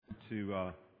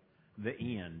to the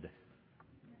end.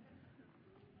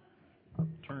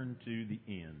 Turn to the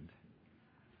end.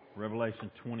 Revelation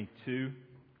 22.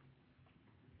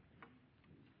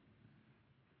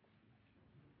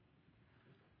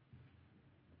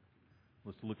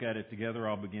 Let's look at it together.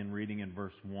 I'll begin reading in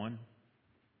verse 1.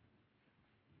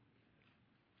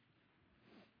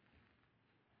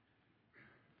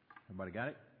 Everybody got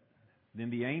it? Then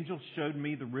the angel showed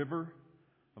me the river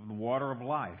of the water of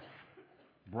life,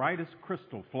 bright as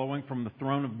crystal, flowing from the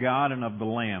throne of God and of the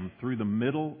Lamb through the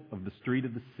middle of the street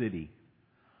of the city.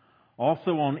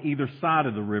 Also on either side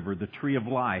of the river, the tree of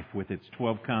life with its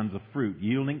 12 kinds of fruit,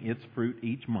 yielding its fruit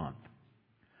each month.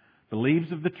 The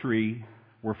leaves of the tree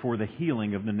were for the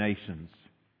healing of the nations.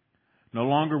 No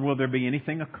longer will there be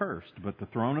anything accursed, but the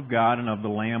throne of God and of the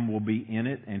Lamb will be in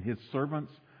it, and His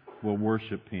servants will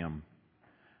worship Him.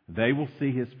 They will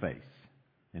see His face,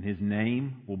 and His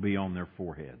name will be on their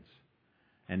foreheads.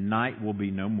 And night will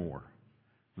be no more.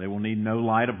 They will need no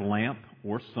light of lamp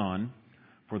or sun,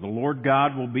 for the Lord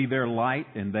God will be their light,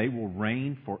 and they will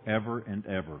reign forever and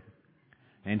ever.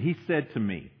 And He said to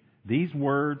me, these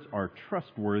words are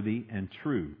trustworthy and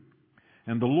true.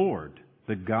 And the Lord,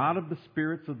 the God of the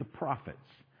spirits of the prophets,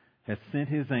 has sent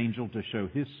His angel to show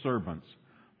His servants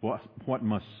what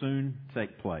must soon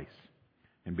take place.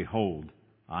 And behold,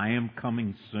 I am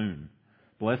coming soon.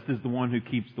 Blessed is the one who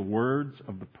keeps the words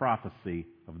of the prophecy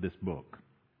of this book.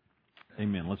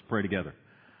 Amen. Let's pray together.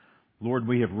 Lord,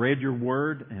 we have read Your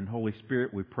Word, and Holy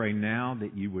Spirit, we pray now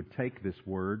that You would take this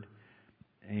Word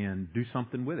and do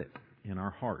something with it in our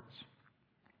hearts.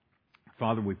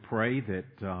 Father, we pray that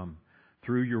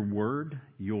through Your Word,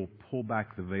 You'll pull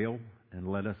back the veil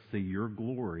and let us see Your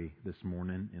glory this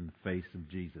morning in the face of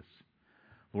Jesus.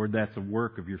 Lord, that's a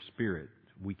work of Your Spirit.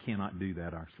 We cannot do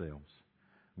that ourselves.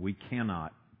 We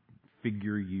cannot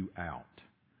figure You out.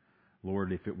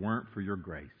 Lord, if it weren't for Your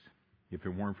grace, if it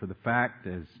weren't for the fact,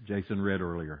 as Jason read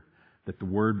earlier, that the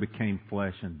Word became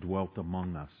flesh and dwelt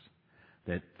among us,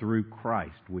 that through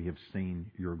Christ we have seen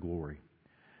Your glory,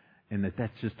 and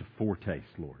that's just a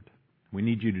foretaste, Lord. We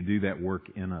need You to do that work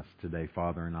in us today,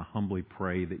 Father, and I humbly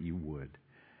pray that You would.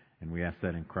 And we ask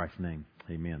that in Christ's name.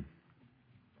 Amen.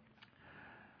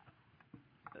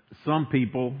 Some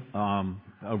people,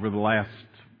 over the last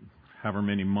however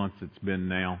many months it's been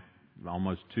now,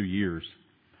 almost 2 years,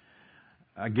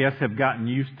 I guess have gotten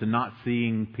used to not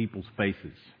seeing people's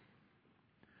faces.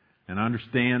 And I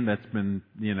understand that's been,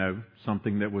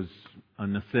 something that was a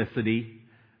necessity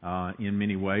in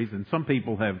many ways. And some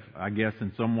people have, I guess,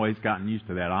 in some ways gotten used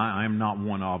to that. I am not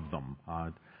one of them.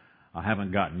 I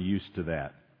haven't gotten used to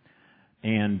that.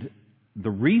 And the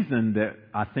reason that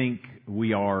I think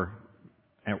we are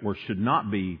or should not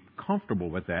be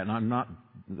comfortable with that, and I'm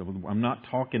not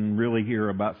talking really here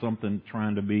about something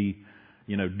trying to be,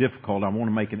 difficult. I want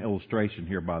to make an illustration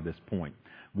here by this point.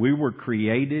 We were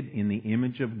created in the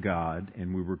image of God,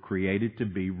 and we were created to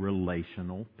be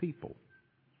relational people.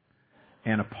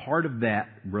 And a part of that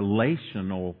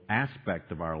relational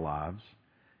aspect of our lives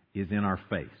is in our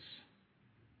face.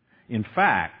 In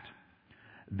fact,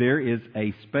 there is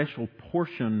a special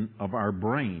portion of our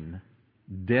brain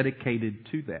dedicated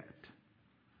to that.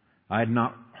 I had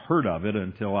not heard of it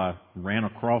until I ran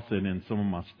across it in some of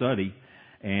my study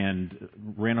and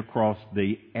ran across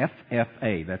the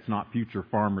FFA. That's not Future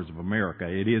Farmers of America.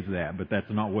 It is that, but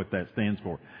that's not what that stands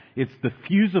for. It's the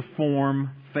fusiform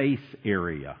face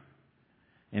area.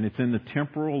 And it's in the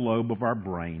temporal lobe of our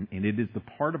brain, and it is the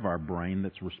part of our brain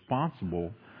that's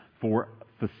responsible for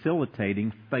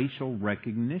facilitating facial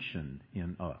recognition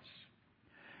in us.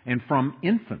 And from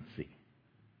infancy,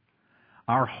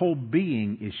 our whole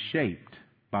being is shaped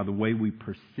by the way we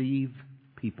perceive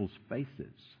people's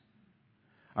faces.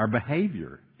 Our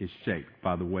behavior is shaped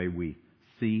by the way we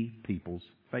see people's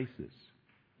faces.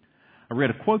 I read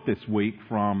a quote this week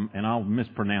from, and I'll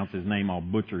mispronounce his name, I'll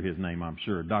butcher his name, I'm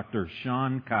sure, Dr.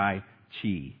 Sean Kai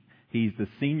Chi. He's the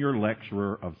senior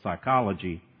lecturer of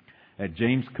psychology at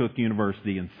James Cook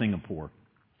University in Singapore.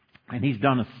 And he's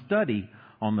done a study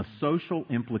on the social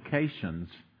implications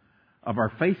of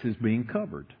our faces being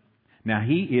covered. Now,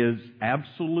 he is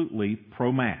absolutely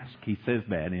pro-mask. He says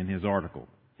that in his article.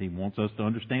 He wants us to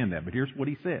understand that. But here's what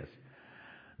he says.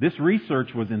 This research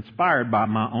was inspired by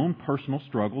my own personal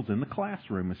struggles in the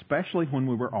classroom, especially when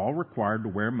we were all required to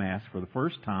wear masks for the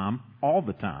first time, all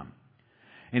the time.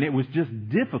 And it was just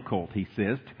difficult, he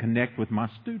says, to connect with my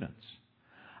students.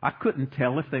 I couldn't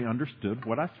tell if they understood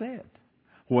what I said,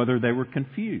 whether they were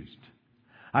confused.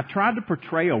 I tried to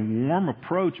portray a warm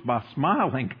approach by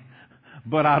smiling,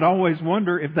 but I'd always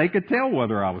wonder if they could tell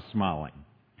whether I was smiling.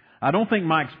 I don't think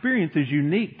my experience is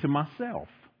unique to myself.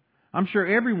 I'm sure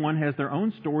everyone has their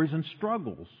own stories and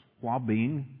struggles while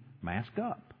being masked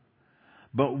up.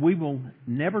 But we will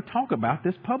never talk about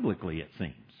this publicly, it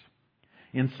seems.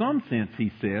 In some sense,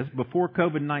 he says, before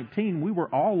COVID-19, we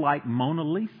were all like Mona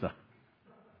Lisa.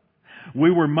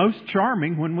 We were most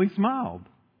charming when we smiled.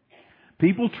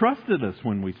 People trusted us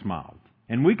when we smiled.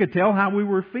 And we could tell how we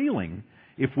were feeling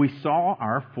if we saw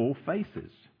our full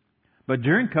faces. But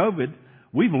during COVID,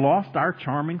 we've lost our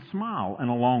charming smile. And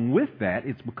along with that,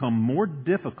 it's become more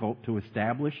difficult to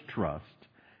establish trust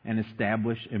and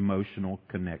establish emotional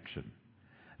connection.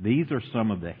 These are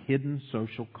some of the hidden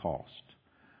social costs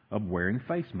of wearing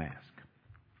face masks.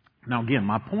 Now again,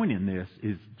 my point in this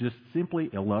is just simply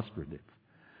illustrative,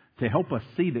 to help us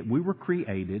see that we were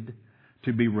created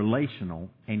to be relational,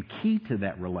 and key to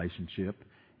that relationship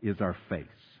is our face.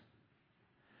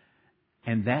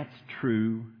 And that's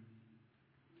true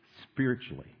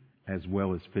spiritually as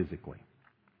well as physically.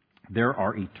 There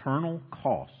are eternal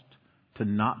costs to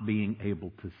not being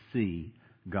able to see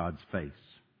God's face.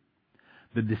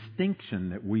 The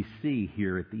distinction that we see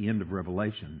here at the end of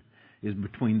Revelation is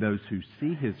between those who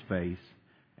see His face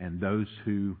and those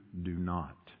who do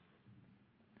not.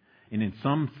 And in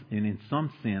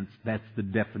some sense, that's the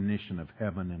definition of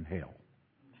heaven and hell.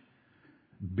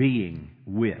 Being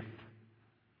with,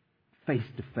 face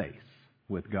to face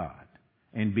with God,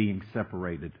 and being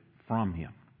separated from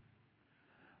Him.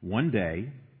 One day,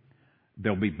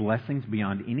 there'll be blessings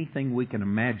beyond anything we can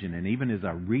imagine. And even as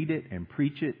I read it and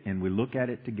preach it and we look at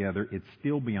it together, it's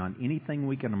still beyond anything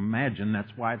we can imagine.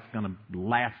 That's why it's going to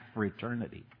last for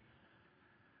eternity,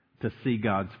 to see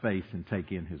God's face and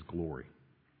take in His glory.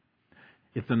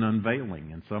 It's an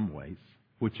unveiling in some ways,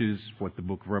 which is what the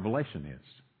book of Revelation is.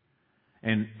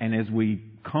 And as we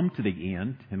come to the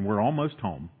end, and we're almost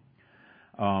home,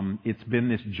 it's been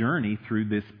this journey through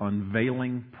this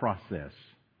unveiling process.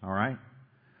 All right?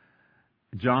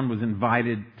 John was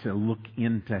invited to look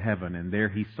into heaven, and there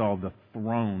he saw the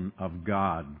throne of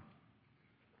God,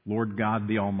 Lord God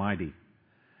the Almighty.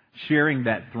 Sharing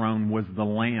that throne was the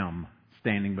Lamb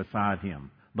standing beside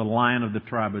Him, the Lion of the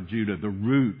tribe of Judah, the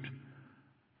root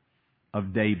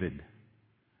of David,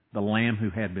 the Lamb who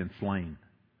had been slain.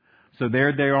 So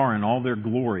there they are in all their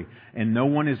glory, and no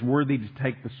one is worthy to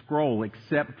take the scroll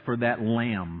except for that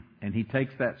Lamb. And He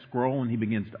takes that scroll and He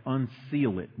begins to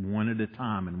unseal it one at a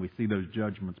time, and we see those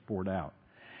judgments poured out.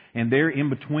 And there in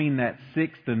between that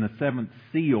sixth and the seventh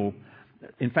seal,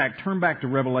 in fact, turn back to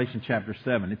Revelation chapter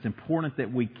 7. It's important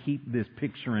that we keep this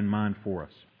picture in mind for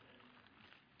us.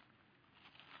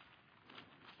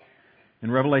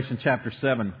 In Revelation chapter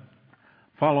 7,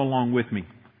 follow along with me.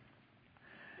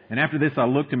 And after this I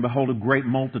looked, and behold, a great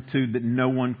multitude that no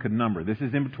one could number. This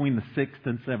is in between the sixth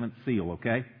and seventh seal,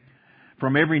 okay?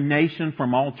 From every nation,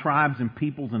 from all tribes and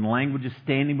peoples and languages,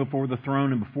 standing before the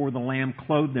throne and before the Lamb,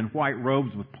 clothed in white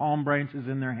robes with palm branches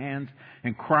in their hands,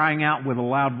 and crying out with a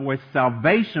loud voice,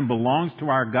 "Salvation belongs to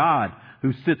our God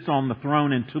who sits on the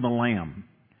throne and to the Lamb."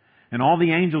 And all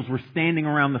the angels were standing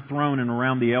around the throne and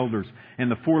around the elders and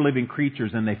the four living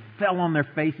creatures, and they fell on their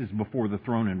faces before the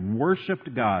throne and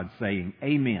worshipped God, saying,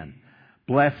 "Amen.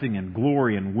 Blessing and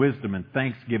glory and wisdom and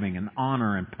thanksgiving and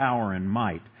honor and power and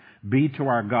might be to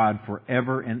our God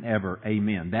forever and ever.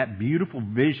 Amen." That beautiful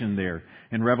vision there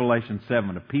in Revelation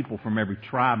 7 of people from every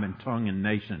tribe and tongue and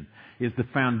nation is the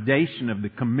foundation of the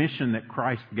commission that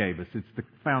Christ gave us. It's the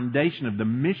foundation of the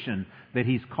mission that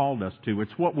He's called us to.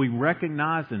 It's what we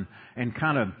recognize and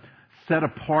kind of set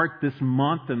apart this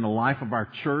month in the life of our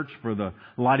church for the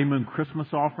Lottie Moon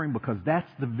Christmas offering, because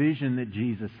that's the vision that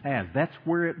Jesus has. That's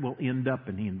where it will end up,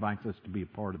 and He invites us to be a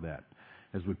part of that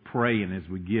as we pray and as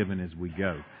we give and as we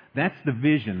go. That's the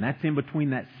vision. That's in between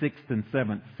that sixth and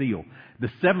seventh seal. The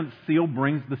seventh seal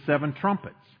brings the seven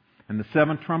trumpets. And the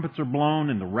seven trumpets are blown,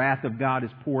 and the wrath of God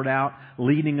is poured out,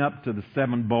 leading up to the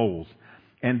seven bowls.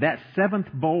 And that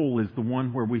seventh bowl is the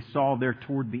one where we saw there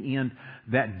toward the end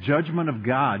that judgment of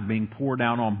God being poured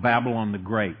out on Babylon the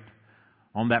Great,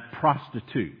 on that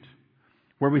prostitute,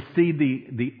 where we see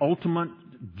the ultimate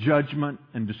judgment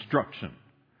and destruction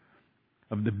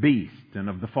of the beast and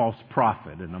of the false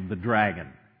prophet and of the dragon.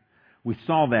 We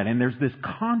saw that, and there's this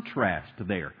contrast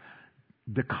there.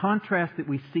 The contrast that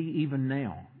we see even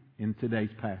now in today's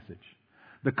passage.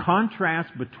 The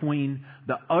contrast between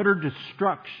the utter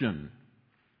destruction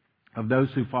of those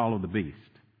who follow the beast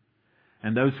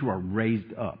and those who are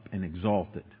raised up and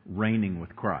exalted, reigning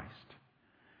with Christ.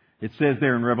 It says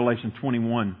there in Revelation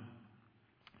 21,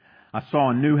 "I saw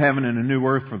a new heaven and a new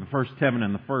earth, for the first heaven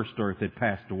and the first earth had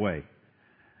passed away,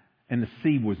 and the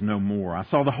sea was no more. I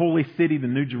saw the holy city, the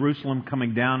new Jerusalem,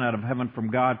 coming down out of heaven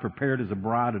from God, prepared as a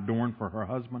bride adorned for her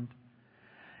husband.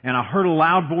 And I heard a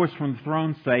loud voice from the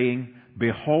throne saying,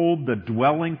 Behold, the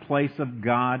dwelling place of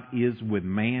God is with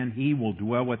man. He will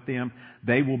dwell with them.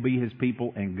 They will be His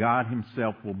people, and God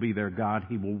Himself will be their God.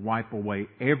 He will wipe away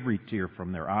every tear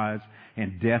from their eyes,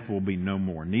 and death will be no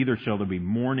more. Neither shall there be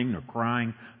mourning, nor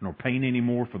crying, nor pain any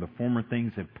more, for the former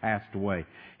things have passed away.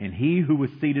 And He who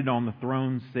was seated on the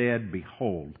throne said,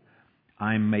 Behold,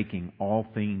 I am making all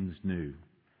things new.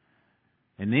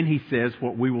 And then He says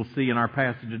what we will see in our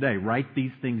passage today. Write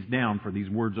these things down, for these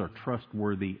words are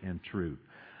trustworthy and true.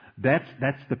 That's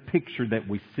the picture that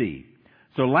we see.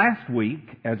 So last week,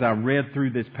 as I read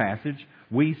through this passage,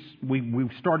 we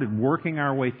started working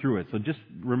our way through it. So just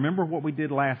remember what we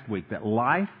did last week, that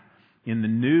life in the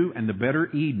new and the better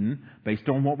Eden, based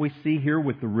on what we see here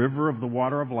with the river of the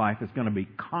water of life, is going to be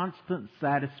constant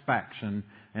satisfaction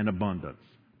and abundance.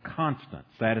 Constant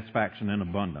satisfaction and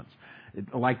abundance.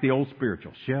 Like the old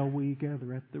spiritual, shall we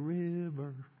gather at the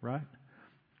river, right?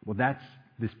 Well, that's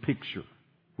this picture.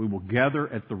 We will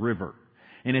gather at the river.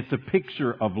 And it's a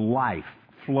picture of life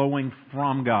flowing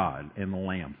from God and the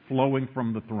Lamb, flowing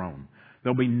from the throne.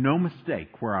 There'll be no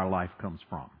mistake where our life comes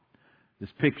from. This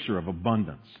picture of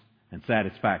abundance and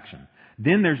satisfaction.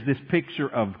 Then there's this picture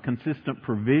of consistent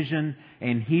provision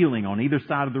and healing. On either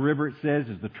side of the river, it says,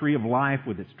 is the tree of life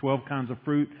with its 12 kinds of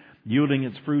fruit, yielding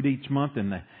its fruit each month,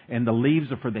 and the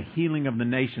leaves are for the healing of the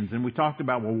nations. And we talked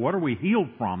about, well, what are we healed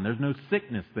from? There's no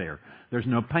sickness there. There's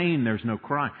no pain. There's no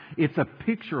crying. It's a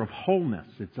picture of wholeness.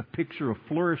 It's a picture of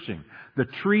flourishing. The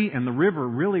tree and the river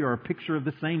really are a picture of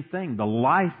the same thing, the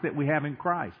life that we have in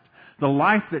Christ. The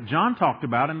life that John talked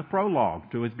about in the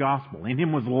prologue to his gospel. In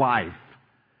Him was life.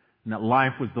 And that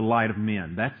life was the light of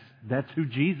men. That's who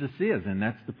Jesus is, and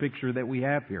that's the picture that we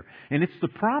have here. And it's the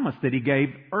promise that He gave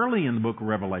early in the book of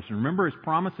Revelation. Remember His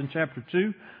promise in chapter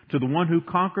 2? To the one who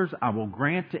conquers, I will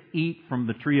grant to eat from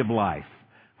the tree of life,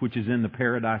 which is in the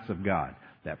paradise of God.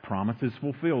 That promise is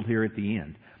fulfilled here at the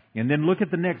end. And then look at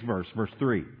the next verse, verse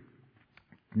 3.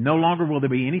 No longer will there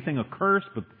be anything accursed,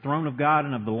 but the throne of God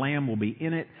and of the Lamb will be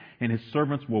in it, and His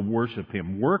servants will worship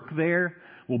Him. Work there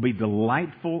will be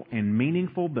delightful and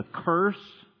meaningful. The curse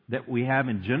that we have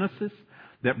in Genesis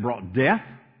that brought death,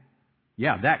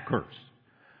 that curse.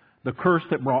 The curse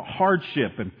that brought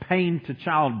hardship and pain to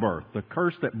childbirth. The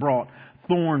curse that brought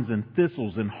thorns and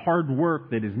thistles and hard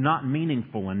work that is not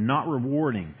meaningful and not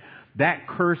rewarding. That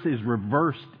curse is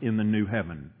reversed in the new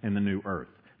heaven and the new earth.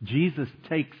 Jesus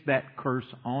takes that curse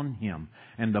on Him,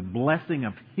 and the blessing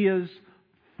of His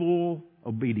full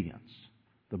obedience,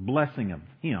 the blessing of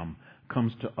Him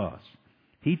comes to us.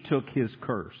 He took His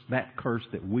curse, that curse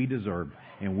that we deserve,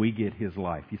 and we get His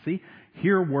life. You see,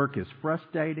 here work is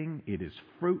frustrating. It is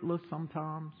fruitless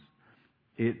sometimes.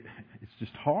 It's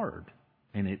just hard,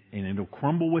 and it'll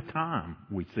crumble with time,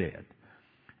 we said.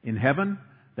 In heaven,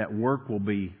 that work will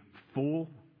be full.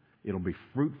 It'll be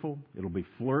fruitful. It'll be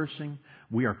flourishing.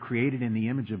 We are created in the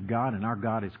image of God, and our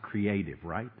God is creative,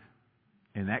 right?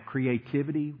 And that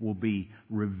creativity will be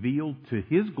revealed to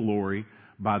His glory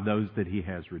by those that He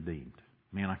has redeemed.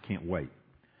 Man, I can't wait.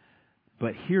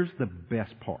 But here's the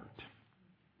best part.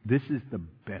 This is the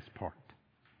best part.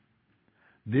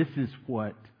 This is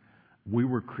what we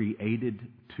were created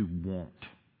to want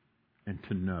and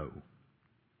to know.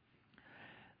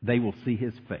 They will see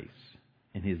His face,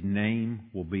 and His name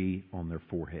will be on their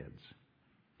foreheads.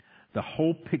 The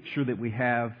whole picture that we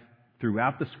have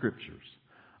throughout the Scriptures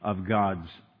of God's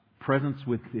presence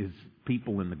with His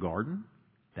people in the garden,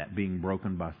 that being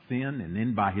broken by sin, and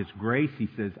then by His grace, He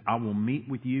says, I will meet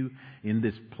with you in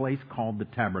this place called the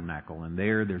tabernacle. And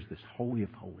there's this Holy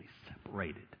of Holies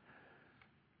separated.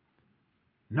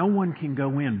 No one can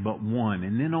go in but one,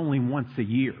 and then only once a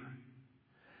year.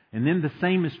 And then the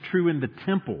same is true in the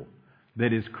temple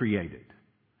that is created.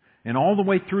 And all the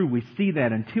way through we see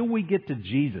that until we get to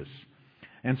Jesus.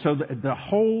 And so the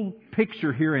whole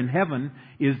picture here in heaven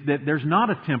is that there's not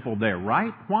a temple there,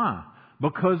 right? Why?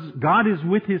 Because God is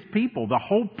with His people. The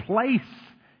whole place,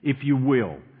 if you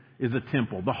will, is a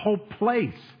temple. The whole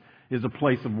place is a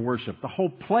place of worship. The whole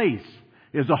place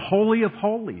is a holy of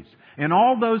holies. And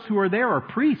all those who are there are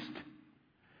priests.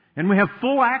 And we have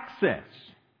full access.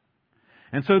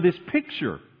 And so this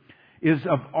picture is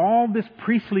of all this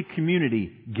priestly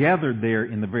community gathered there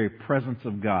in the very presence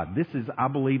of God. This is, I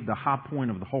believe, the high point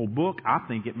of the whole book. I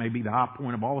think it may be the high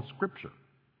point of all of Scripture.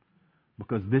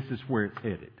 Because this is where it's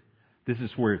headed. This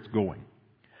is where it's going.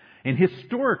 And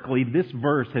historically, this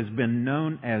verse has been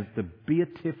known as the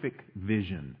beatific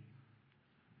vision.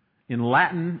 In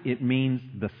Latin, it means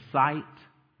the sight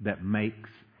that makes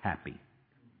happy.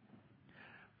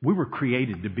 We were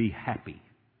created to be happy.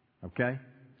 Okay?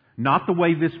 Not the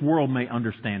way this world may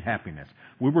understand happiness.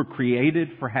 We were created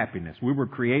for happiness. We were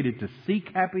created to seek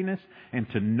happiness and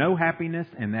to know happiness,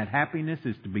 and that happiness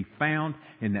is to be found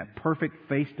in that perfect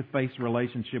face-to-face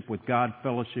relationship with God,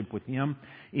 fellowship with Him.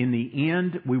 In the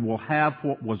end, we will have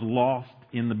what was lost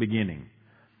in the beginning.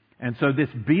 And so this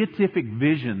beatific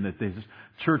vision that these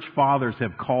church fathers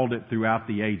have called it throughout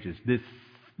the ages, this,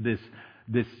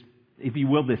 if you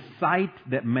will, this sight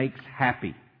that makes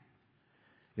happy,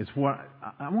 is what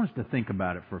I want us to think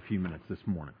about it for a few minutes this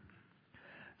morning.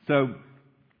 So,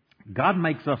 God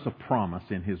makes us a promise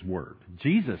in His Word.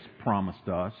 Jesus promised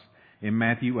us in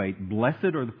Matthew 8,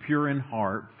 "Blessed are the pure in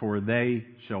heart, for they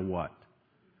shall" what?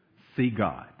 See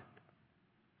God.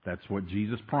 That's what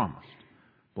Jesus promised.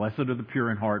 Blessed are the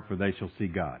pure in heart, for they shall see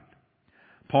God.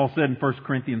 Paul said in 1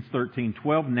 Corinthians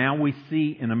 13:12, "Now we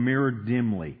see in a mirror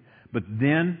dimly, but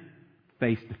then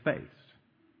face to face.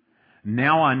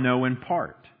 Now I know in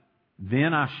part.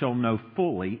 Then I shall know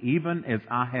fully, even as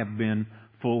I have been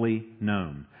fully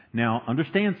known." Now,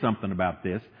 understand something about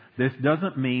this. This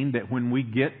doesn't mean that when we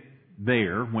get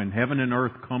there, when heaven and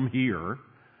earth come here,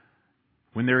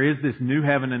 when there is this new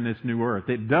heaven and this new earth,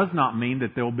 it does not mean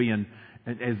that there'll be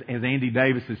as Andy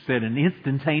Davis has said, an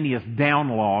instantaneous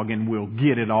downlog and we'll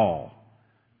get it all.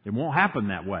 It won't happen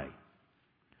that way.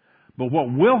 But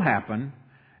what will happen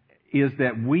is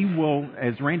that we will,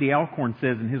 as Randy Alcorn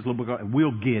says in his little book,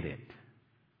 we'll get it.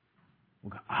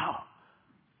 We'll go, oh,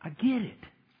 I get it.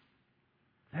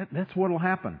 That's what will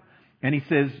happen. And he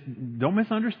says, don't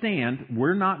misunderstand,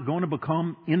 we're not going to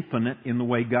become infinite in the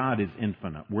way God is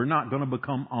infinite. We're not going to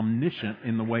become omniscient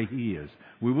in the way He is.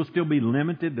 We will still be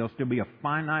limited. There'll still be a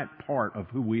finite part of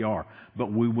who we are.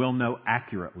 But we will know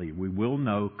accurately. We will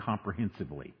know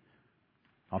comprehensively.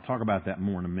 I'll talk about that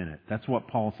more in a minute. That's what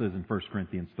Paul says in 1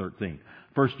 Corinthians 13.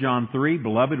 1 John 3,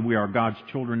 "Beloved, we are God's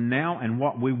children now, and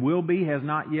what we will be has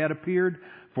not yet appeared.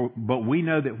 But we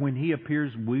know that when He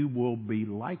appears, we will be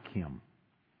like Him,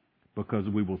 because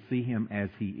we will see Him as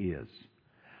He is."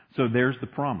 So there's the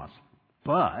promise.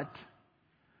 But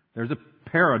there's a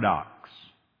paradox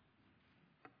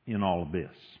in all of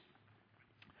this.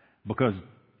 Because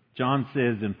John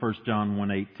says in 1 John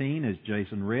 1:18, as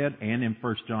Jason read, and in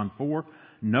 1 John 4,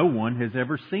 no one has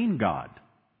ever seen God.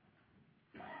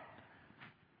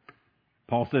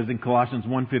 Paul says in Colossians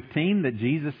 1:15 that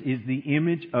Jesus is the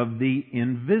image of the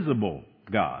invisible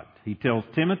God. He tells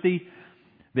Timothy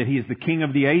that He is the King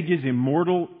of the ages,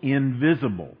 immortal,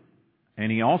 invisible.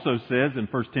 And he also says in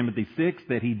 1 Timothy 6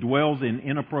 that He dwells in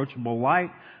inapproachable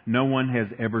light. No one has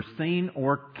ever seen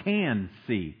or can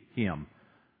see Him.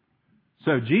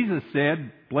 So Jesus said,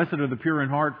 "Blessed are the pure in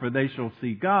heart, for they shall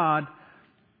see God."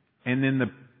 And then the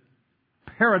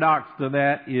paradox to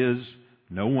that is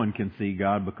no one can see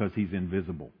God because He's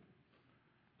invisible.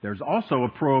 There's also a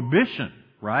prohibition,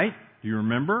 right? Do you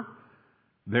remember?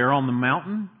 There on the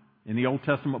mountain in the Old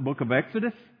Testament book of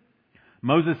Exodus,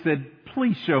 Moses said,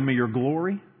 "Please show me your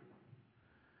glory."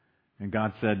 And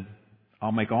God said,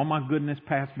 "I'll make all my goodness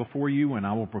pass before you, and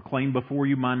I will proclaim before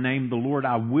you my name, the Lord.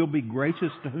 I will be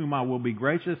gracious to whom I will be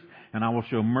gracious, and I will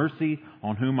show mercy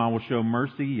on whom I will show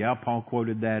mercy." Yeah, Paul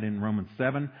quoted that in Romans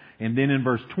 7. And then in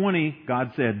verse 20,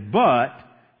 God said, "But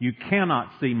you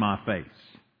cannot see my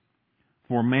face,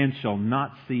 for man shall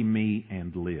not see me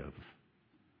and live."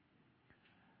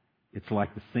 It's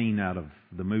like the scene out of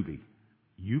the movie.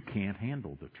 You can't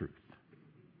handle the truth.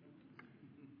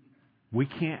 We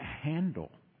can't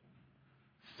handle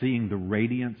seeing the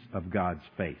radiance of God's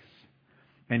face.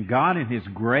 And God in His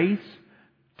grace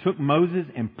took Moses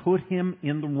and put him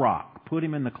in the rock, put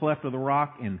him in the cleft of the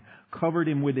rock and covered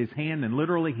him with His hand, and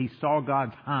literally he saw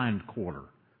God's hind quarter,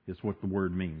 is what the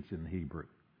word means in the Hebrew.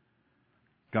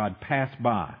 God passed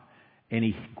by and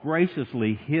He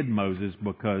graciously hid Moses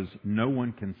because no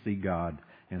one can see God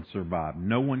and survive.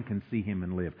 No one can see Him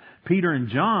and live. Peter and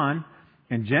John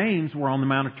and James were on the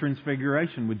Mount of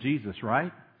Transfiguration with Jesus,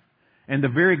 right? And the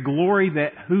very glory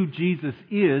that who Jesus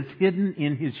is, hidden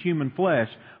in His human flesh,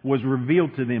 was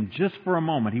revealed to them just for a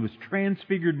moment. He was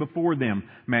transfigured before them,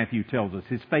 Matthew tells us.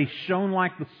 His face shone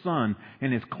like the sun,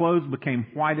 and His clothes became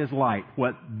white as light.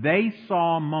 What they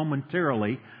saw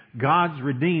momentarily, God's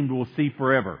redeemed will see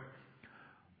forever.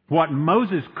 What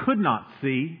Moses could not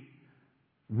see,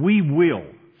 we will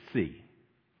see.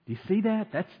 Do you see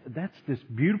that? That's this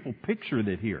beautiful picture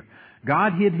that here.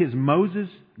 God hid His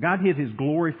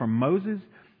glory from Moses.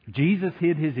 Jesus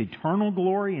hid His eternal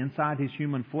glory inside His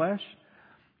human flesh.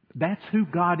 That's who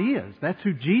God is. That's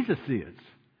who Jesus is.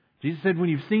 Jesus said, "When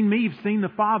you've seen Me, you've seen the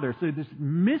Father." So this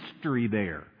mystery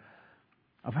there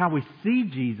of how we see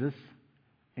Jesus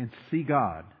and see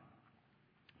God.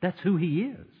 That's who He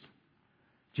is.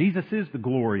 Jesus is the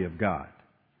glory of God.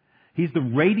 He's the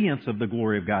radiance of the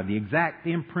glory of God, the exact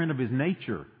imprint of His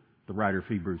nature, the writer of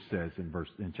Hebrews says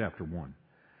in chapter 1.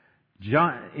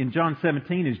 In John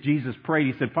 17, as Jesus prayed,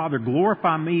 He said, Father,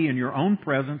 glorify me in your own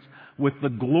presence with the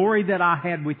glory that I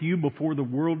had with you before the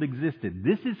world existed.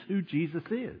 This is who Jesus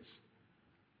is.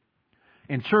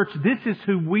 And church, this is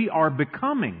who we are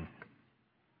becoming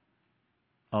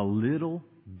a little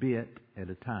bit at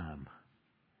a time,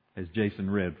 as Jason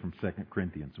read from 2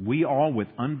 Corinthians. We all, with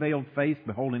unveiled face,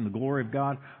 beholding the glory of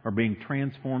God, are being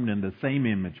transformed in the same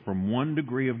image from one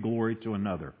degree of glory to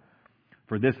another.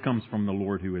 For this comes from the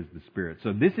Lord who is the Spirit.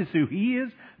 So this is who He is,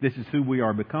 this is who we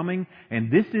are becoming, and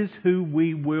this is who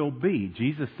we will be.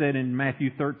 Jesus said in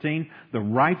Matthew 13, the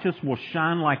righteous will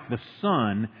shine like the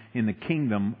sun in the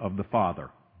kingdom of the Father,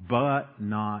 but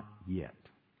not yet.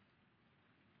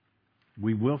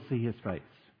 We will see His face.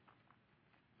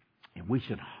 And we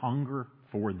should hunger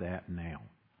for that now.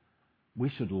 We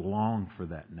should long for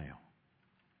that now.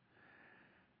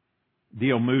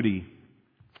 D.L. Moody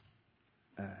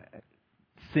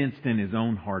sensed in his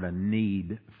own heart a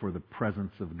need for the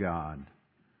presence of God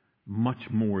much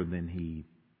more than he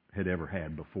had ever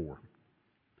had before.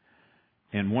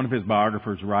 And one of his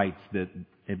biographers writes that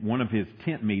at one of his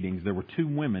tent meetings there were two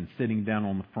women sitting down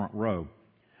on the front row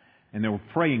and they were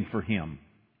praying for him.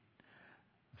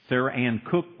 Sarah Ann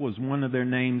Cook was one of their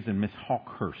names, and Miss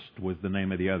Hawkhurst was the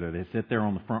name of the other. They sat there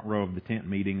on the front row of the tent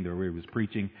meeting where he was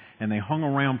preaching, and they hung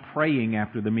around praying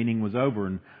after the meeting was over.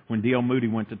 And when D.L. Moody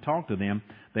went to talk to them,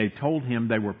 they told him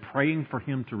they were praying for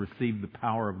him to receive the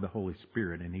power of the Holy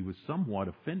Spirit, and he was somewhat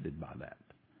offended by that.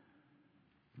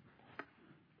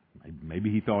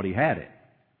 Maybe he thought he had it.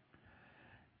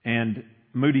 And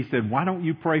Moody said, "Why don't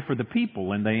you pray for the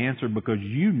people?" And they answered, "Because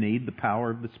you need the power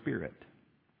of the Spirit."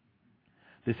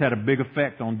 This had a big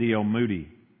effect on D.L. Moody,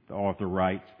 the author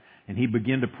writes, and he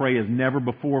began to pray as never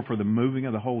before for the moving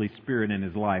of the Holy Spirit in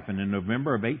his life. And in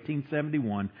November of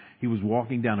 1871, he was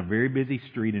walking down a very busy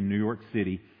street in New York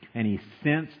City, and he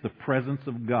sensed the presence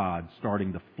of God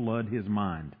starting to flood his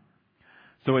mind.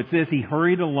 So it says he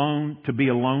hurried alone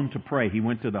to pray. He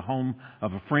went to the home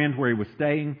of a friend where he was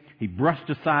staying. He brushed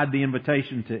aside the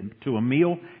invitation to a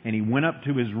meal, and he went up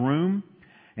to his room.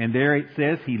 And there it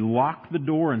says he locked the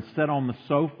door and sat on the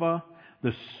sofa.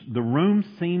 The room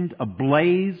seemed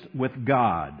ablaze with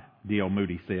God, D.L.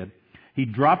 Moody said. He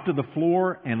dropped to the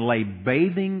floor and lay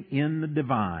bathing in the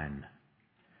divine.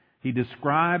 He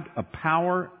described a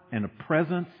power and a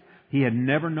presence he had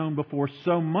never known before,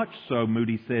 so much so,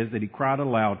 Moody says, that he cried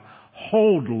aloud,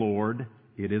 "Hold, Lord,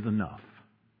 it is enough."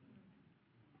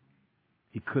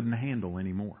 He couldn't handle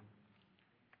any more.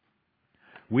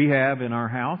 We have in our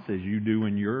house, as you do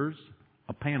in yours,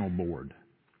 a panel board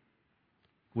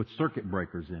with circuit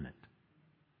breakers in it,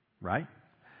 right?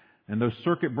 And those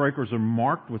circuit breakers are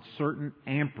marked with certain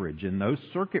amperage, and those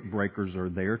circuit breakers are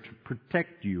there to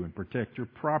protect you and protect your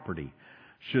property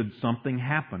should something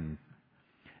happen.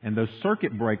 And those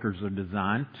circuit breakers are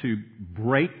designed to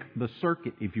break the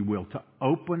circuit, if you will, to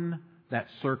open that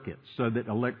circuit so that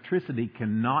electricity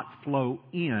cannot flow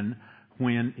in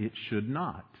when it should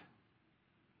not.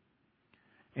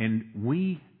 And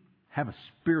we have a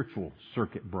spiritual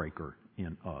circuit breaker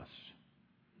in us.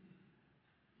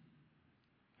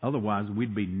 Otherwise,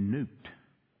 we'd be nuked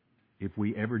if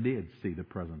we ever did see the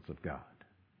presence of God.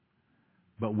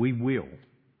 But we will.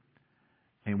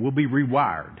 And we'll be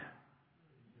rewired.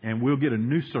 And we'll get a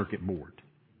new circuit board.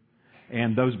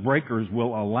 And those breakers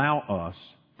will allow us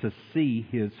to see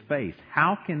His face.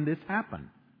 How can this happen?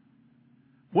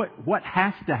 What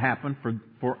has to happen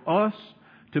for us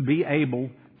to be able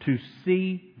to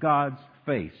see God's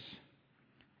face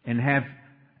and have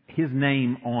His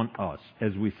name on us,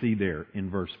 as we see there in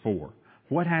verse 4?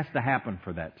 What has to happen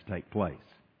for that to take place?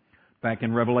 Back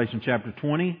in Revelation chapter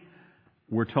 20,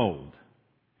 we're told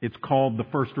it's called the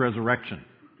first resurrection.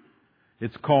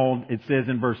 It says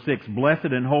in verse 6, "Blessed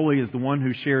and holy is the one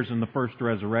who shares in the first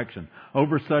resurrection.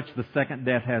 Over such the second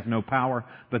death has no power,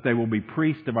 but they will be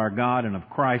priests of our God and of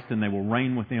Christ, and they will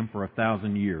reign with Him for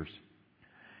 1,000 years."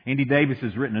 Andy Davis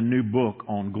has written a new book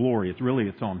on glory.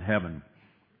 It's on heaven.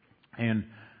 And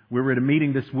we were at a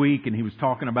meeting this week, and he was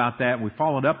talking about that. We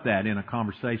followed up that in a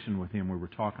conversation with him. We were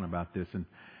talking about this.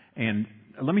 And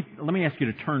let me ask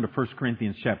you to turn to 1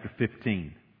 Corinthians chapter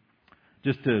 15.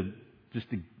 Just to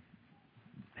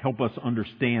help us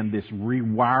understand this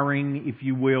rewiring, if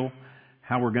you will,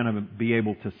 how we're going to be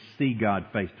able to see God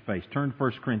face to face. Turn to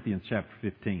 1 Corinthians chapter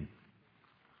 15.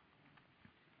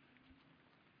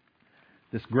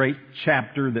 This great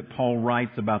chapter that Paul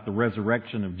writes about the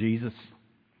resurrection of Jesus.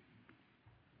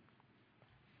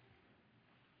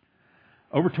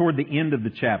 Over toward the end of the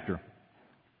chapter,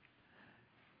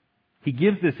 he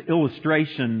gives this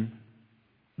illustration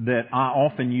that I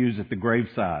often use at the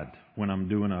graveside when I'm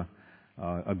doing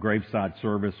a graveside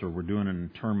service or we're doing an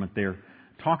interment there,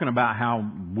 talking about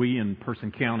how we in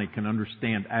Person County can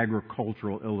understand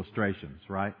agricultural illustrations,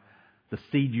 right? The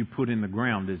seed you put in the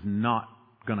ground is not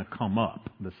going to come up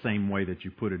the same way that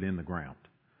you put it in the ground.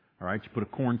 All right? You put a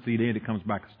corn seed in, it comes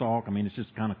back a stalk. I mean, it's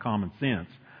just kind of common sense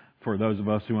for those of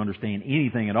us who understand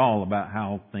anything at all about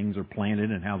how things are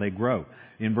planted and how they grow.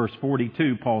 In verse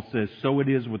 42, Paul says, "So it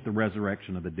is with the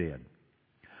resurrection of the dead.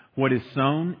 What is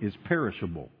sown is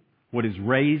perishable. What is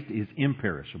raised is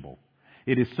imperishable.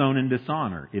 It is sown in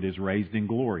dishonor. It is raised in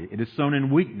glory. It is sown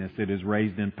in weakness. It is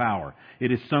raised in power.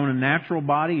 It is sown a natural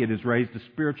body. It is raised a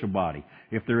spiritual body.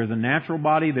 If there is a natural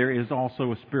body, there is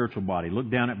also a spiritual body." Look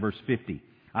down at verse 50.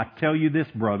 "I tell you this,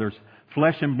 brothers,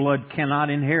 flesh and blood cannot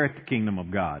inherit the kingdom of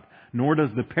God, nor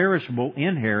does the perishable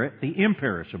inherit the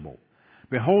imperishable.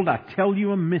 Behold, I tell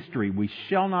you a mystery. We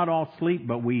shall not all sleep,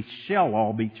 but we shall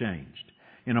all be changed.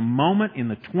 In a moment, in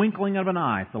the twinkling of an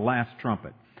eye, at the last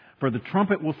trumpet. For the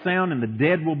trumpet will sound, and the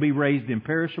dead will be raised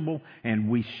imperishable, and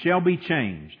we shall be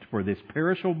changed. For this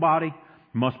perishable body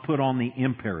must put on the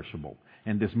imperishable,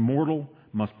 and this mortal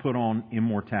must put on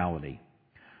immortality."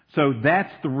 So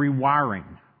that's the rewiring.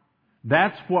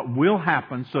 That's what will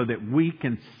happen so that we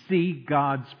can see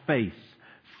God's face,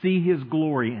 see His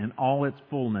glory in all its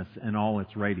fullness and all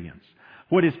its radiance.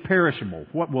 What is perishable,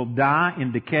 what will die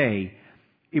and decay,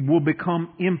 it will become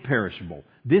imperishable.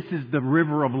 This is the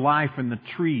river of life and the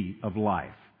tree of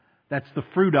life. That's the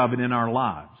fruit of it in our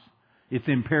lives. It's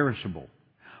imperishable.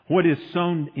 What is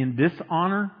sown in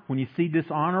dishonor, when you see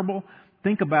dishonorable,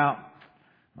 think about,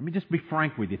 let me just be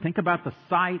frank with you, think about the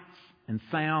sights and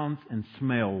sounds and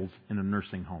smells in a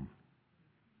nursing home.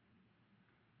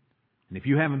 And if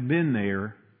you haven't been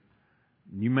there,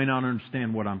 you may not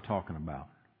understand what I'm talking about.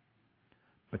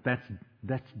 But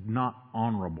that's not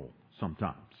honorable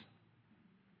sometimes.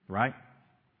 Right?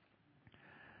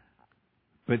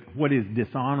 But what is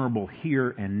dishonorable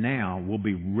here and now will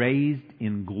be raised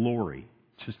in glory,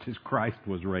 just as Christ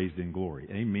was raised in glory.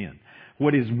 Amen.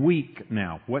 What is weak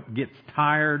now, what gets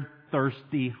tired,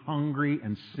 thirsty, hungry,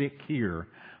 and sick here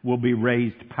will be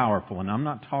raised powerful. And I'm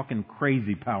not talking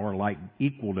crazy power like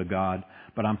equal to God,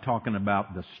 but I'm talking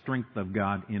about the strength of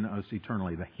God in us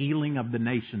eternally. The healing of the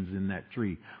nations in that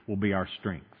tree will be our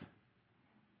strength.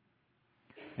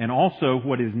 And also,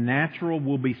 what is natural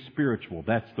will be spiritual.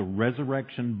 That's the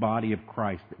resurrection body of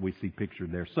Christ that we see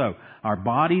pictured there. So, our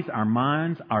bodies, our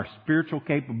minds, our spiritual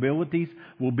capabilities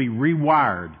will be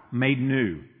rewired, made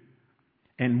new.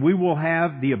 And we will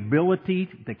have the ability,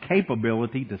 the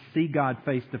capability to see God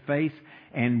face to face,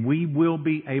 and we will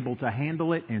be able to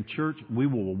handle it. And church, we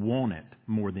will want it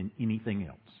more than anything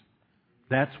else.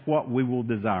 That's what we will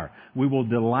desire. We will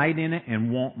delight in it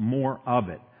and want more of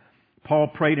it. Paul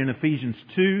prayed in Ephesians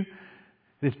 2,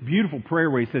 this beautiful prayer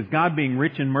where he says, "God being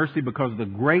rich in mercy because of the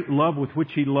great love with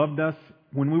which He loved us,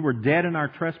 when we were dead in our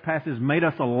trespasses, made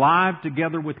us alive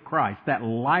together with Christ." That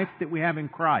life that we have in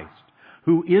Christ,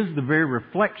 who is the very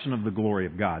reflection of the glory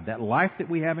of God. That life that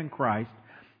we have in Christ,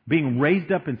 being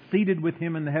raised up and seated with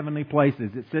Him in the heavenly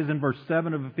places. It says in verse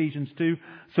 7 of Ephesians 2,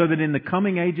 "So that in the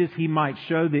coming ages He might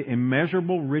show the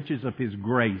immeasurable riches of His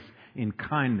grace in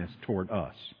kindness toward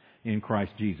us in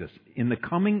Christ Jesus." In the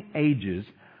coming ages,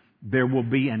 there will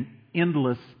be an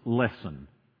endless lesson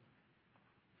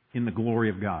in the glory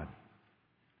of God.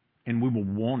 And we will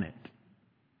want it.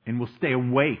 And we'll stay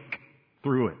awake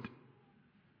through it.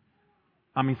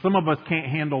 I mean, some of us can't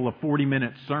handle a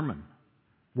 40-minute sermon.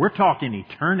 We're talking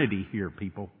eternity here,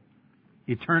 people.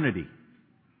 Eternity.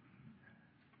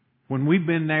 When we've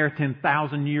been there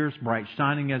 10,000 years, bright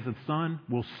shining as the sun,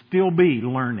 we'll still be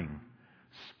learning.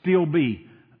 Still be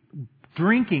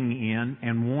drinking in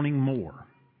and wanting more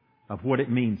of what it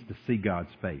means to see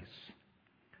God's face.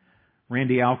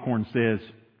 Randy Alcorn says,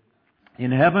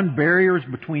 "In heaven, barriers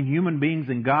between human beings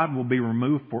and God will be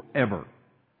removed forever.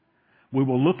 We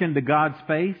will look into God's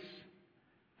face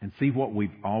and see what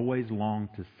we've always longed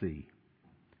to see.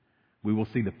 We will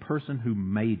see the person who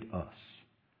made us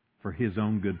for His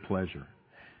own good pleasure.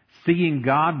 Seeing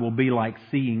God will be like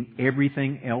seeing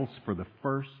everything else for the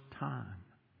first time.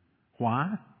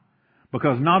 Why?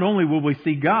 Because not only will we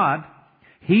see God,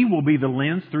 He will be the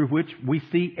lens through which we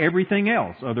see everything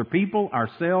else, other people,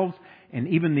 ourselves, and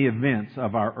even the events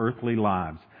of our earthly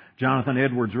lives." Jonathan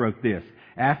Edwards wrote this,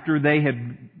 After they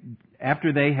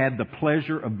had the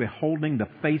pleasure of beholding the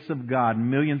face of God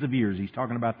millions of years," he's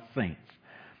talking about the saints,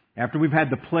 "after we've had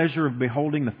the pleasure of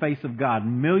beholding the face of God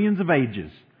millions of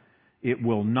ages, it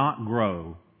will not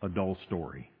grow a dull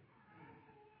story."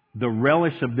 The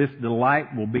relish of this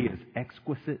delight will be as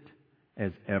exquisite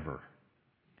as ever.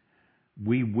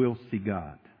 We will see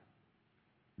God.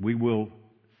 We will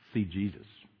see Jesus.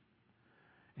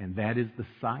 And that is the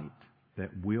sight that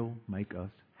will make us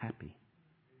happy.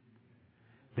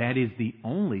 That is the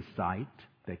only sight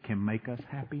that can make us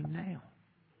happy now.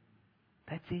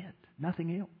 That's it.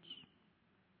 Nothing else.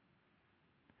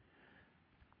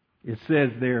 It says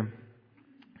there,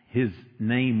 His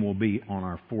name will be on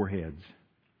our foreheads.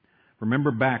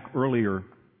 Remember back earlier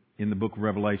in the book of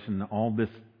Revelation, all this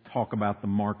talk about the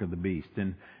mark of the beast.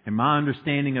 And my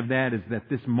understanding of that is that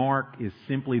this mark is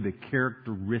simply the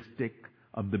characteristic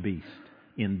of the beast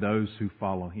in those who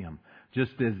follow Him.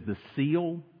 Just as the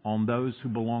seal on those who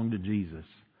belong to Jesus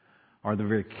are the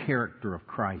very character of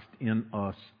Christ in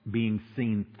us, being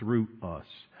seen through us.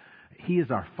 He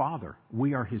is our Father.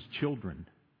 We are His children.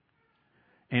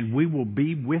 And we will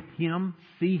be with Him,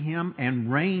 see Him,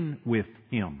 and reign with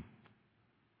Him.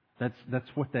 That's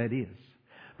what that is.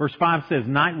 Verse 5 says,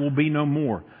 night will be no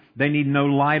more. They need no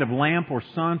light of lamp or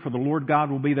sun, for the Lord God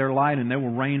will be their light, and they will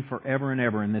reign forever and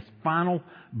ever. And this final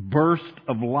burst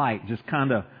of light just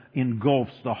kind of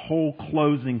engulfs the whole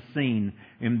closing scene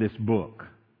in this book.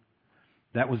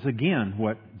 That was again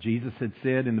what Jesus had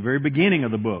said in the very beginning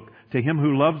of the book. To Him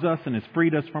who loves us and has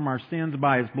freed us from our sins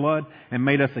by His blood and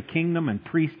made us a kingdom and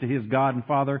priest to His God and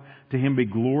Father, to Him be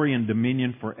glory and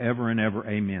dominion forever and ever.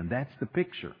 Amen. That's the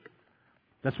picture.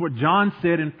 That's what John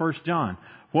said in 1 John.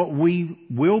 What we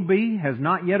will be has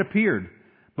not yet appeared,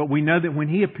 but we know that when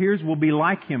He appears, we'll be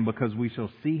like Him because we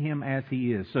shall see Him as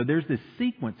He is. So there's this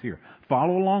sequence here.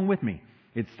 Follow along with me.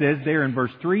 It says there in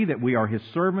verse 3 that we are His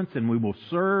servants and we will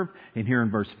serve. And here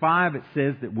in verse 5 it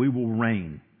says that we will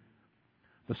reign.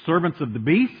 The servants of the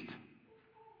beast,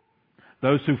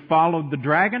 those who followed the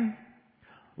dragon,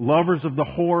 lovers of the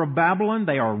whore of Babylon,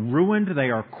 they are ruined,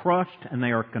 they are crushed, and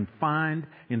they are confined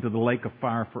into the lake of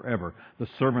fire forever. The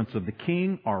servants of the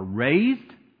King are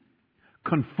raised,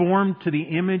 conformed to the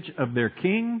image of their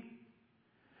King,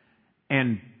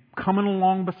 and coming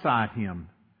along beside Him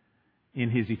in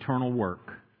His eternal work.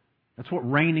 That's what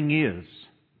reigning is.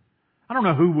 I don't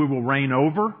know who we will reign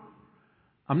over.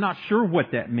 I'm not sure what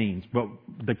that means, but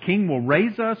the King will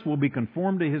raise us, we'll be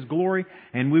conformed to His glory,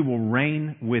 and we will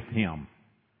reign with Him.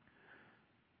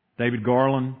 David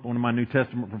Garland, one of my New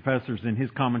Testament professors, in his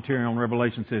commentary on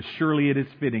Revelation says, surely it is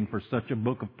fitting for such a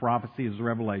book of prophecy as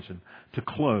Revelation to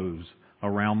close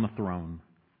around the throne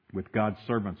with God's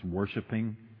servants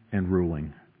worshiping and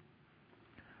ruling.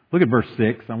 Look at verse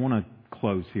 6. I want to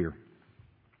close here.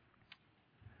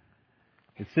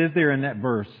 It says there in that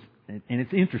verse, and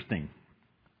it's interesting,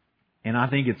 and I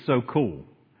think it's so cool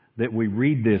that we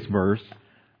read this verse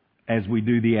as we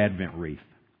do the Advent wreath.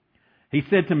 He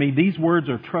said to me, these words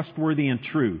are trustworthy and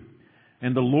true.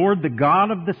 And the Lord, the God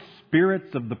of the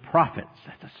spirits of the prophets.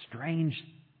 That's a strange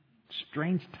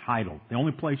title. The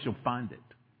only place you'll find it.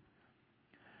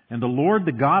 And the Lord,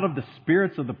 the God of the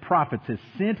spirits of the prophets, has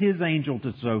sent His angel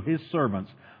to show His servants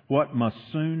what must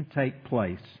soon take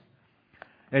place.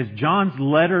 As John's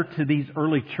letter to these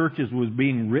early churches was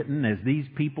being written, as these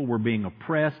people were being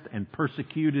oppressed and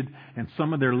persecuted, and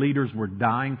some of their leaders were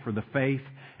dying for the faith,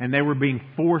 and they were being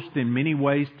forced in many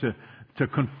ways to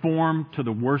conform to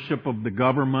the worship of the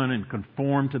government and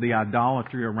conform to the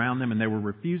idolatry around them, and they were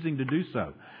refusing to do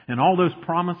so. And all those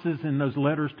promises in those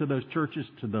letters to those churches,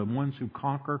 to the ones who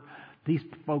conquer, these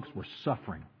folks were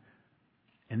suffering.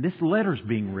 And this letter's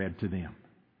being read to them.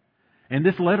 And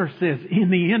this letter says, in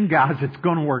the end, guys, it's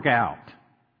going to work out.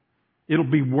 It'll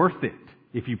be worth it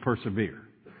if you persevere.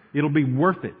 It'll be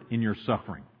worth it in your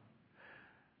suffering.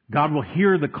 God will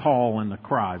hear the call and the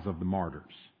cries of the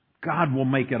martyrs. God will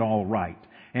make it all right.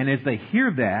 And as they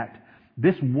hear that,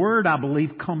 this word, I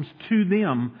believe, comes to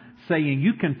them saying,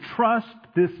 you can trust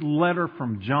this letter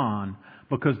from John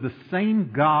because the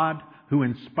same God who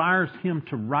inspires him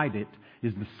to write it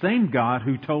is the same God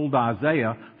who told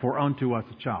Isaiah, for unto us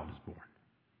a child is born,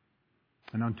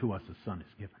 and unto us a son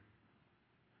is given.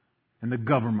 And the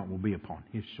government will be upon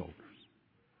His shoulders.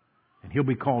 And He'll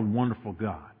be called Wonderful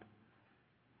God.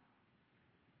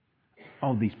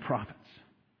 All these prophets.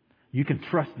 You can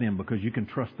trust them because you can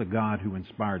trust the God who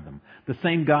inspired them. The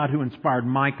same God who inspired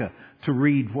Micah to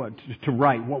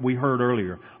write what we heard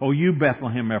earlier. O you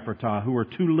Bethlehem Ephratah, who are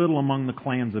too little among the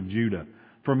clans of Judah.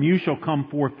 From you shall come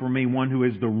forth for me one who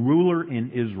is the ruler in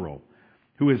Israel,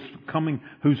 whose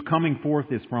coming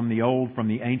forth is from the old, from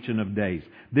the Ancient of Days.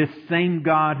 This same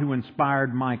God who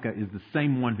inspired Micah is the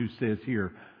same one who says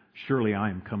here, surely I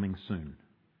am coming soon.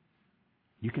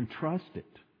 You can trust it.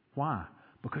 Why?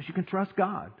 Because you can trust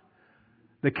God.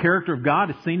 The character of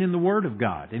God is seen in the Word of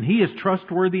God, and He is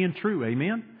trustworthy and true.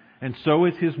 Amen? And so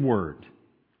is His Word.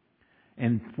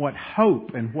 And what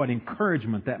hope and what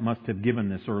encouragement that must have given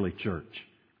this early church.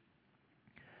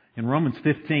 In Romans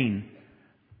 15,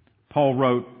 Paul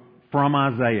wrote from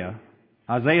Isaiah.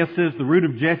 Isaiah says, the root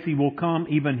of Jesse will come,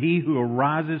 even he who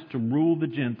arises to rule the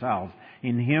Gentiles.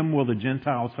 In him will the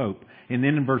Gentiles hope. And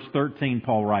then in verse 13,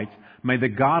 Paul writes, may the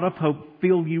God of hope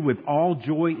fill you with all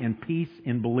joy and peace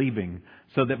in believing,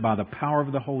 so that by the power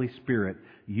of the Holy Spirit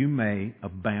you may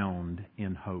abound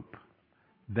in hope.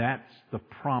 That's the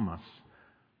promise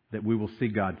that we will see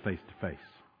God face to face.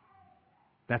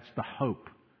 That's the hope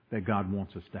that God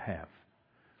wants us to have.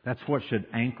 That's what should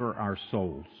anchor our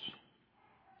souls.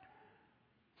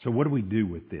 So what do we do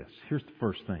with this? Here's the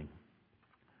first thing.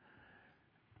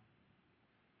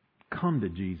 Come to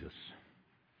Jesus.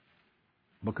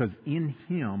 Because in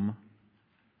Him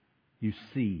you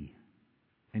see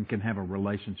and can have a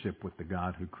relationship with the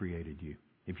God who created you.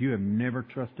 If you have never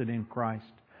trusted in Christ,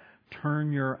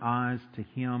 turn your eyes to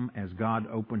Him as God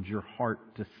opens your heart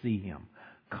to see Him.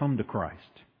 Come to Christ.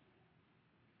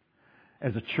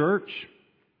 As a church,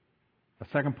 a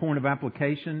second point of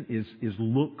application is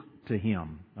look to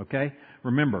Him. Okay?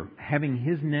 Remember, having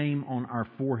His name on our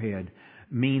forehead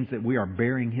means that we are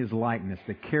bearing His likeness,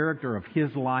 the character of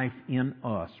His life in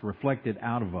us, reflected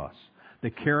out of us. The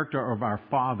character of our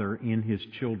Father in His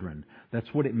children.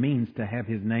 That's what it means to have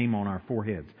His name on our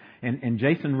foreheads. And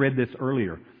Jason read this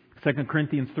earlier. 2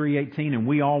 Corinthians 3:18, and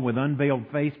we all with unveiled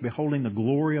face, beholding the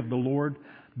glory of the Lord,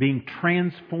 being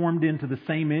transformed into the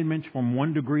same image from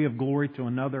one degree of glory to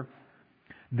another.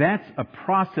 That's a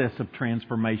process of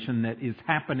transformation that is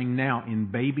happening now in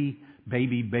baby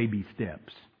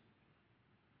steps.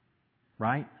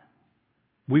 Right?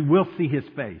 We will see His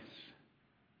face.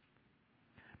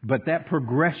 But that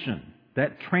progression,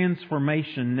 that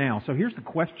transformation now. So here's the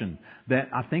question that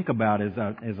I think about as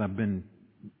I've been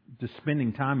just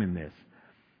spending time in this.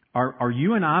 Are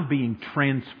you and I being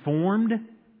transformed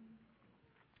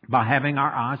by having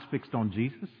our eyes fixed on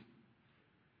Jesus?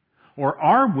 Or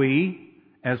are we,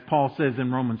 as Paul says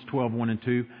in Romans 12:1 and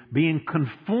 2, being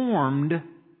conformed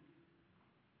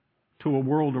to a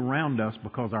world around us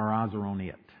because our eyes are on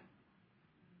it?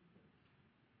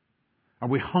 Are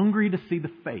we hungry to see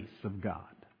the face of God?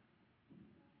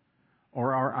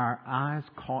 Or are our eyes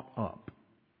caught up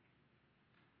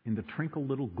in the twinkle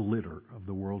little glitter of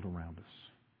the world around us?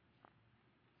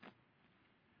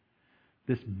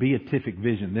 This beatific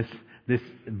vision, this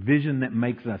vision that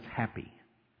makes us happy,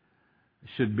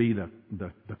 should be the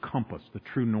compass, the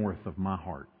true north of my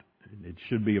heart. It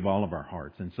should be of all of our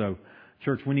hearts. And so,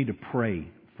 church, we need to pray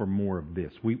for more of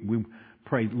this. We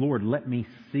pray, Lord, let me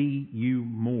see You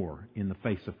more in the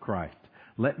face of Christ.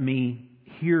 Let me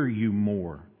hear You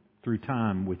more through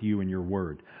time with You and Your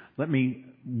Word. Let me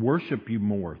worship You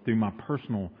more through my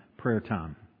personal prayer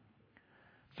time.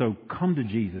 So come to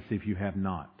Jesus if you have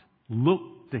not.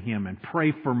 Look to Him and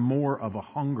pray for more of a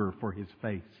hunger for His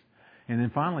face. And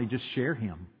then finally, just share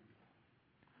Him.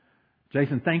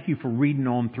 Jason, thank you for reading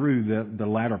on through the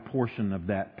latter portion of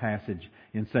that passage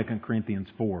in 2 Corinthians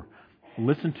 4.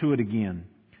 Listen to it again.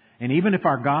 And even if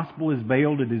our gospel is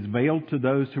veiled, it is veiled to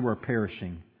those who are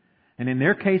perishing. And in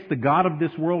their case, the God of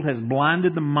this world has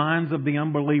blinded the minds of the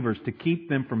unbelievers to keep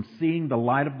them from seeing the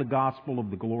light of the gospel of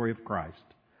the glory of Christ,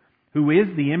 who is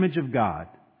the image of God.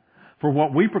 For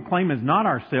what we proclaim is not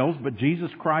ourselves, but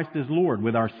Jesus Christ is Lord,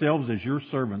 with ourselves as your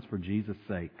servants for Jesus'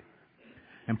 sake.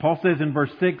 And Paul says in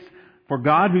verse 6, for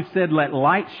God who said, let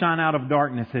light shine out of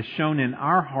darkness, has shone in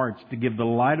our hearts to give the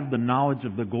light of the knowledge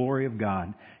of the glory of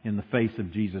God in the face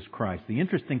of Jesus Christ. The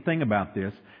interesting thing about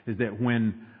this is that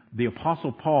when the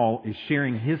Apostle Paul is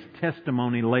sharing his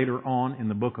testimony later on in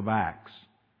the book of Acts,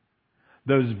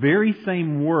 those very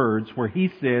same words where he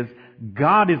says,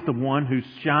 God is the one who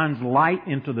shines light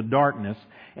into the darkness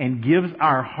and gives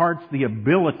our hearts the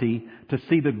ability to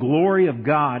see the glory of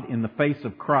God in the face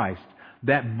of Christ.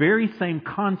 That very same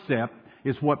concept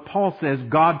is what Paul says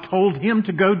God told him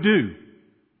to go do.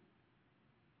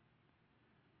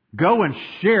 Go and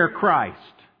share Christ.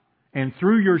 And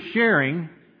through your sharing,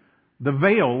 the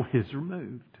veil is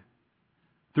removed.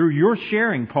 Through your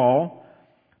sharing, Paul,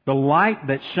 the light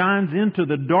that shines into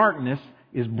the darkness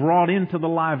is brought into the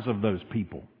lives of those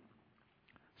people.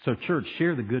 So church,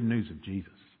 share the good news of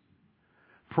Jesus.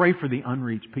 Pray for the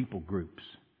unreached people groups.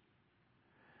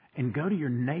 And go to your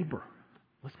neighbor.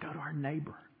 Let's go to our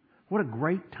neighbor. What a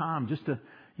great time just to,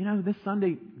 this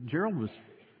Sunday, Gerald was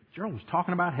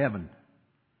talking about heaven.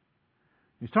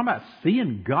 He was talking about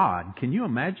seeing God. Can you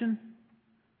imagine?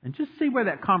 And just see where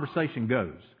that conversation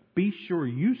goes. Be sure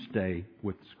you stay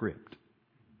with the script.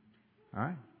 All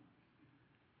right?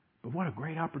 But what a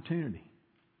great opportunity.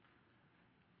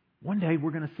 One day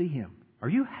we're going to see Him. Are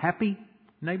you happy,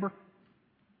 neighbor?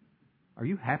 Are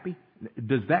you happy?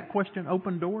 Does that question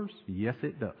open doors? Yes,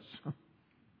 it does.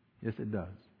 Yes, it does.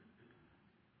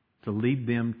 To lead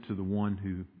them to the one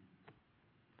who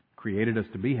created us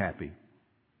to be happy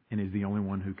and is the only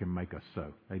one who can make us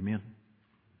so. Amen?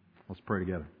 Let's pray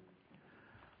together.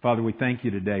 Father, we thank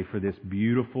you today for this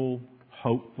beautiful,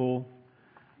 hopeful,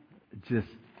 just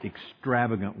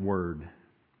extravagant word.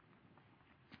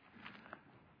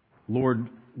 Lord,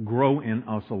 grow in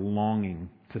us a longing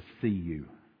to see you.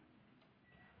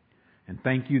 And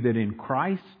thank you that in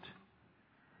Christ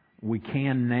we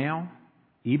can now,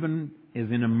 even as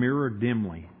in a mirror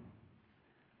dimly,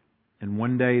 and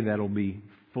one day that'll be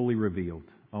fully revealed.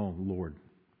 Oh, Lord,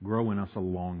 grow in us a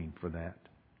longing for that.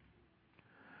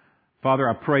 Father,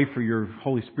 I pray for your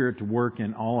Holy Spirit to work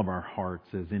in all of our hearts,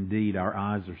 as indeed our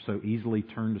eyes are so easily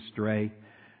turned astray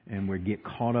and we get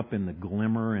caught up in the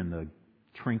glimmer and the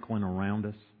twinkling around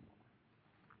us.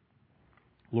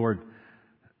 Lord,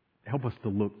 help us to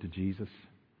look to Jesus.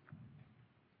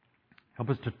 Help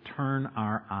us to turn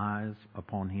our eyes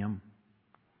upon Him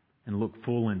and look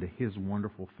full into His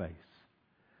wonderful face.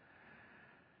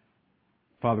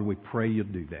 Father, we pray you'll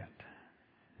do that.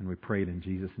 And we pray it in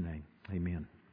Jesus' name. Amen.